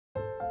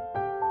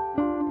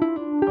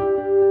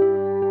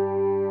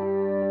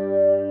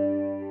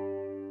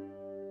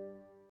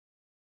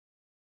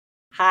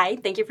Hi,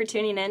 thank you for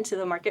tuning in to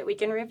the Market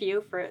Week in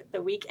Review for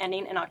the week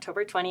ending in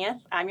October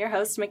 20th. I'm your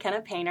host, McKenna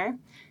Painter.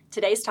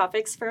 Today's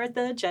topics for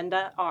the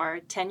agenda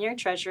are 10-year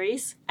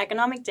treasuries,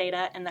 economic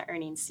data, and the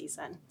earnings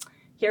season.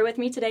 Here with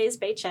me today is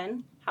Bei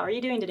Chen. How are you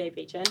doing today,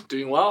 Bei Chen?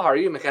 Doing well. How are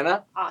you,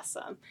 McKenna?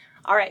 Awesome.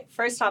 All right,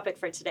 first topic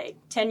for today,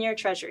 10-year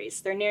treasuries.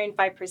 They're nearing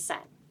 5%.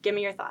 Give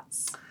me your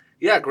thoughts.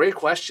 Yeah, great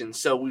question.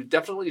 So we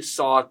definitely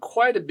saw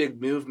quite a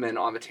big movement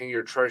on the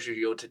 10-year treasury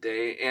yield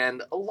today,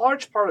 and a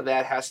large part of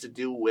that has to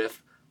do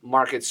with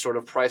markets sort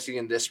of pricing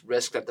in this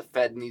risk that the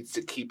Fed needs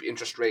to keep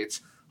interest rates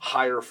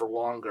higher for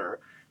longer.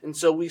 And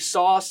so we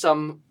saw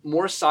some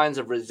more signs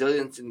of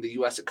resilience in the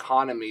U.S.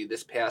 economy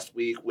this past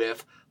week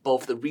with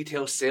both the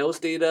retail sales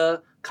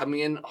data coming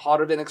in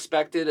hotter than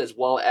expected, as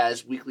well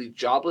as weekly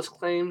jobless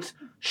claims,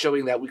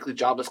 showing that weekly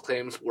jobless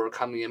claims were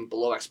coming in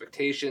below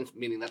expectations,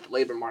 meaning that the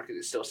labor market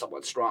is still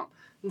somewhat strong.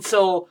 And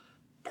so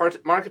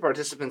market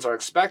participants are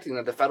expecting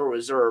that the Federal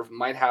Reserve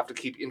might have to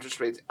keep interest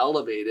rates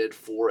elevated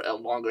for a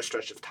longer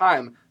stretch of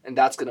time, and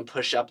that's going to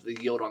push up the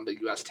yield on the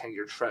U.S.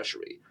 10-year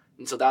Treasury.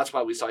 And so that's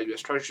why we saw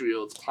U.S. Treasury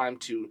yields climb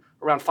to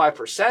around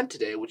 5%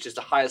 today, which is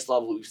the highest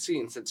level we've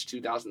seen since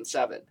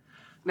 2007.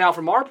 Now,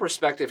 from our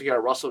perspective here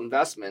at Russell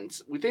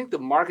Investments, we think the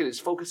market is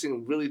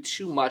focusing really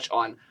too much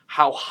on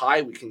how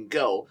high we can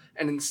go,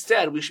 and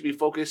instead we should be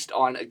focused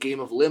on a game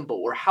of limbo,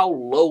 or how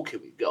low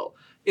can we go.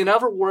 In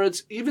other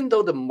words, even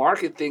though the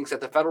market thinks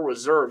that the Federal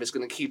Reserve is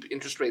going to keep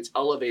interest rates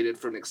elevated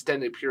for an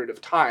extended period of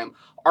time,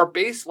 our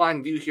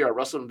baseline view here at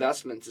Russell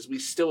Investments is we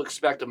still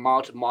expect a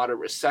mild to moderate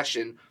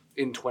recession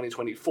in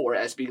 2024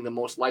 as being the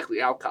most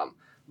likely outcome.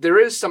 There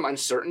is some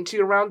uncertainty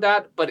around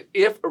that, but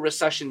if a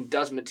recession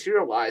does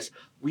materialize,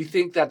 we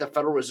think that the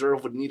Federal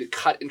Reserve would need to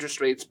cut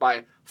interest rates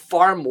by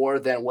far more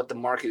than what the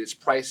market is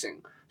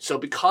pricing. So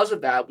because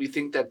of that, we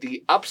think that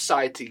the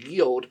upside to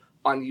yield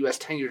on U.S.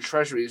 10-year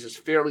treasuries is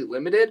fairly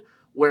limited,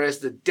 whereas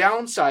the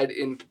downside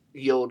in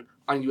yield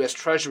on U.S.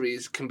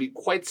 treasuries can be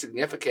quite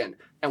significant.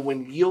 And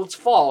when yields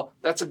fall,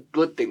 that's a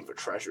good thing for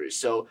treasuries.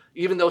 So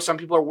even though some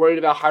people are worried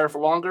about higher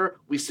for longer,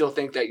 we still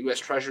think that U.S.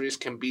 treasuries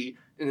can be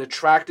an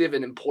attractive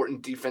and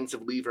important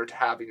defensive lever to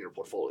have in your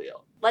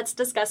portfolio. Let's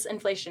discuss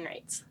inflation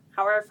rates.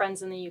 How are our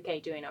friends in the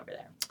UK doing over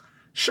there?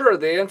 Sure,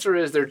 the answer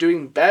is they're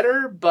doing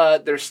better,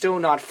 but they're still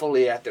not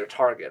fully at their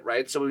target,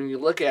 right? So when you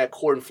look at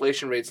core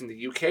inflation rates in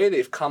the UK,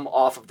 they've come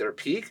off of their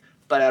peak,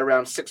 but at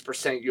around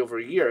 6% year over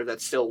year,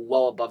 that's still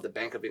well above the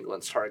Bank of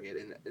England's target.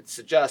 And it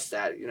suggests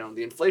that,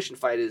 the inflation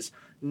fight is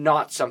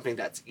not something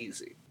that's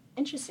easy.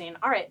 Interesting.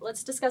 All right,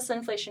 let's discuss the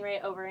inflation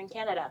rate over in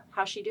Canada.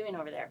 How's she doing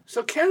over there?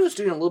 So Canada's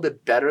doing a little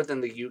bit better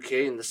than the UK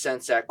in the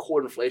sense that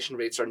core inflation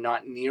rates are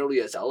not nearly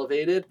as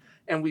elevated.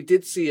 And we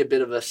did see a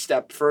bit of a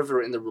step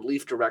further in the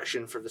relief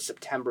direction for the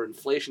September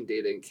inflation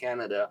data in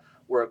Canada,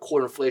 where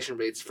core inflation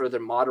rates further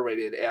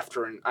moderated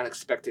after an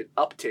unexpected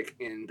uptick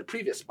in the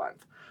previous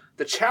month.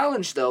 The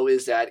challenge, though,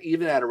 is that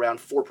even at around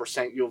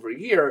 4% year over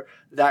year,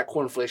 that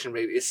core inflation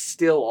rate is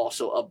still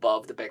also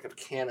above the Bank of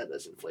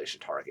Canada's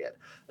inflation target.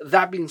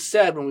 That being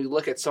said, when we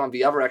look at some of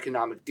the other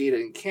economic data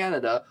in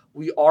Canada,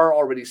 we are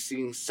already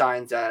seeing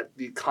signs that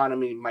the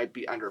economy might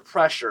be under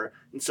pressure.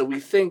 And so we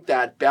think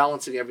that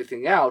balancing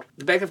everything out,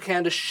 the Bank of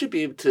Canada should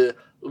be able to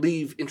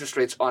leave interest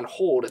rates on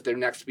hold at their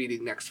next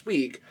meeting next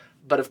week.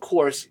 But of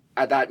course,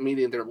 at that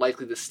meeting, they're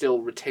likely to still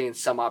retain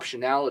some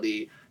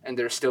optionality, and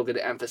they're still going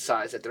to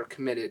emphasize that they're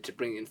committed to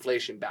bringing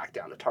inflation back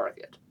down to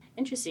target.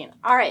 Interesting.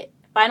 All right,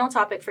 final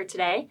topic for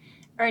today,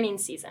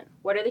 earnings season.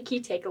 What are the key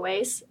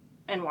takeaways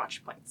and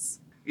watch points?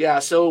 Yeah,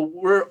 so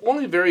we're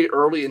only very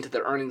early into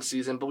the earnings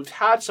season, but we've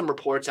had some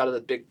reports out of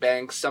the big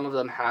banks. Some of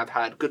them have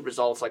had good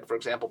results, like, for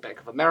example, Bank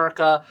of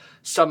America.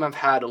 Some have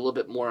had a little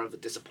bit more of a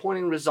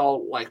disappointing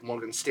result, like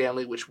Morgan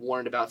Stanley, which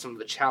warned about some of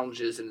the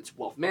challenges in its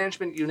wealth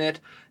management unit.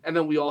 And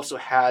then we also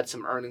had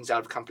some earnings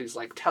out of companies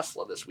like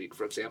Tesla this week,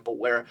 for example,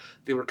 where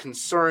they were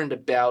concerned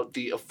about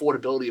the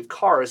affordability of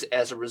cars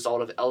as a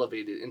result of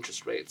elevated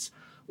interest rates.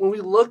 When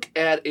we look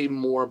at a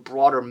more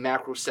broader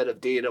macro set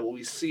of data, what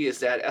we see is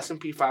that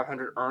S&P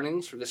 500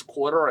 earnings for this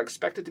quarter are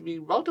expected to be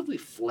relatively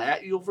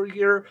flat year over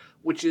year,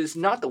 which is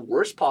not the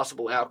worst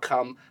possible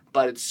outcome,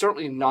 but it's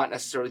certainly not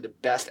necessarily the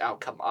best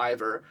outcome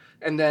either.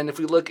 And then if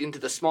we look into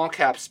the small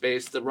cap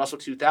space, the Russell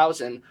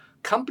 2000,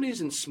 companies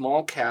in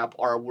small cap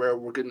are where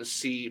we're going to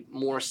see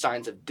more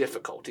signs of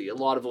difficulty. A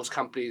lot of those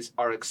companies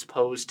are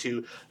exposed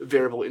to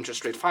variable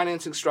interest rate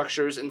financing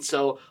structures. And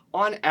so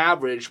on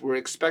average, we're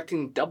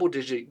expecting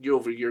double-digit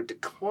year-over-year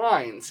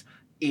declines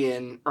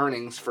in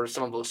earnings for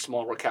some of those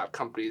smaller cap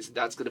companies.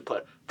 That's going to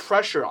put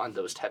pressure on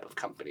those type of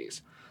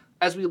companies.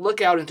 As we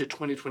look out into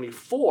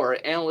 2024,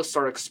 analysts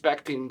are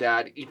expecting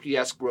that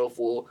EPS growth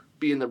will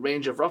be in the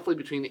range of roughly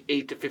between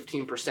 8 to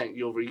 15%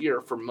 year over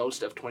year for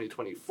most of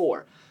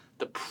 2024.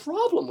 The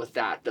problem with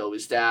that, though,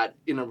 is that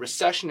in a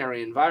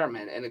recessionary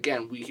environment, and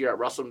again, we here at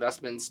Russell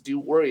Investments do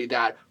worry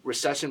that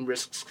recession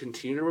risks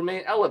continue to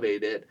remain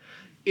elevated,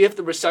 If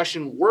the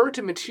recession were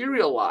to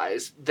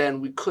materialize,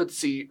 then we could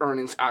see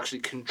earnings actually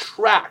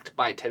contract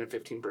by 10 to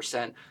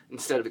 15%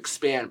 instead of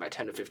expand by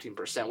 10 to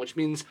 15%, which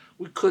means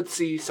we could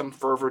see some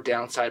further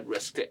downside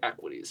risk to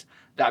equities.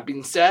 That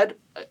being said,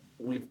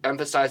 we've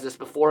emphasized this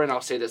before and I'll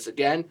say this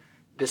again,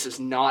 this is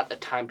not a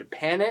time to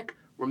panic.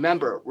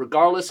 Remember,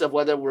 regardless of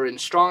whether we're in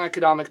strong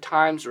economic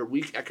times or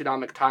weak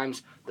economic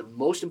times, the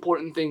most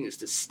important thing is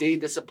to stay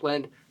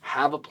disciplined,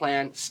 have a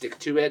plan, stick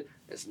to it.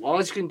 As long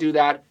as you can do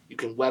that, you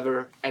can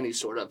weather any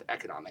sort of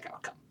economic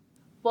outcome.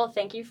 Well,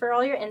 thank you for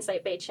all your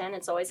insight, Bei Chen.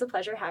 It's always a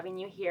pleasure having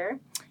you here.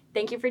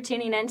 Thank you for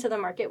tuning in to the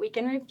Market Week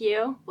in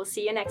Review. We'll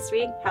see you next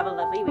week. Have a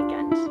lovely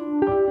weekend.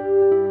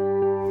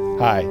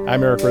 Hi,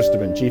 I'm Eric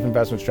Risteman, Chief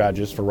Investment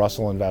Strategist for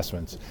Russell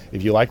Investments.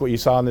 If you like what you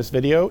saw in this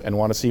video and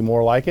want to see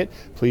more like it,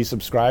 please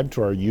subscribe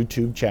to our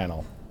YouTube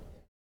channel.